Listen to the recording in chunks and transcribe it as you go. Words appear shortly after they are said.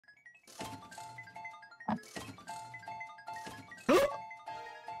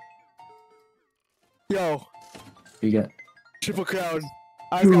Yo, You get. triple crown.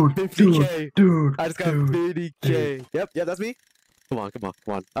 I just got 50k. Dude. I just got 50k. Yep, that's me. Come on.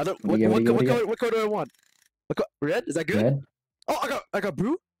 I don't. What What color do I want? Red? Is that good? Red? Oh, I got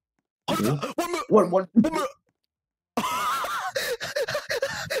blue. Blue? One more. What?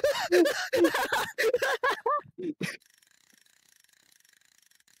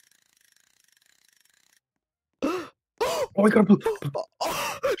 Oh, I got a blue.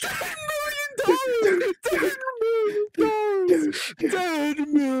 $10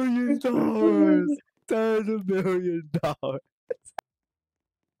 million. $10 million.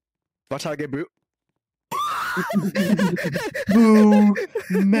 Watch how I get blue. Boo!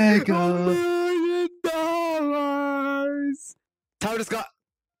 Mega! $1 million. Tyler just got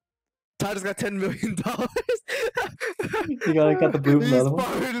 $10 million. You got the blue from the other one?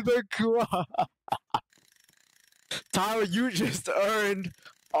 He's part of the crowd. Tyler, you just earned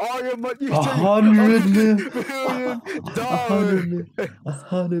all your money. $100 million.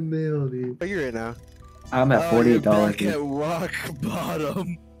 $100 million. What are you right now? I'm at $48. You're back at rock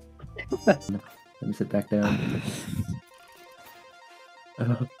bottom. Let me sit back down.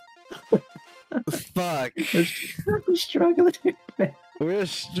 Fuck. We're struggling. We're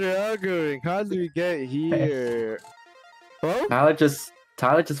struggling. How did we get here? Oh? Tyler just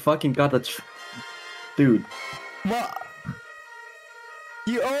fucking got the dude. What?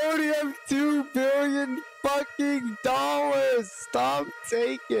 You only have $2 billion fucking dollars. Stop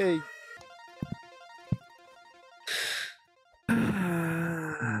taking.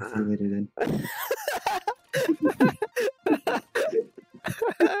 See you later then.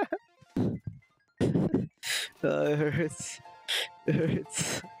 It hurts. It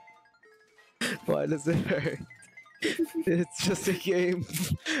hurts. Why does it hurt? It's just a game.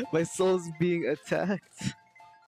 My soul's being attacked.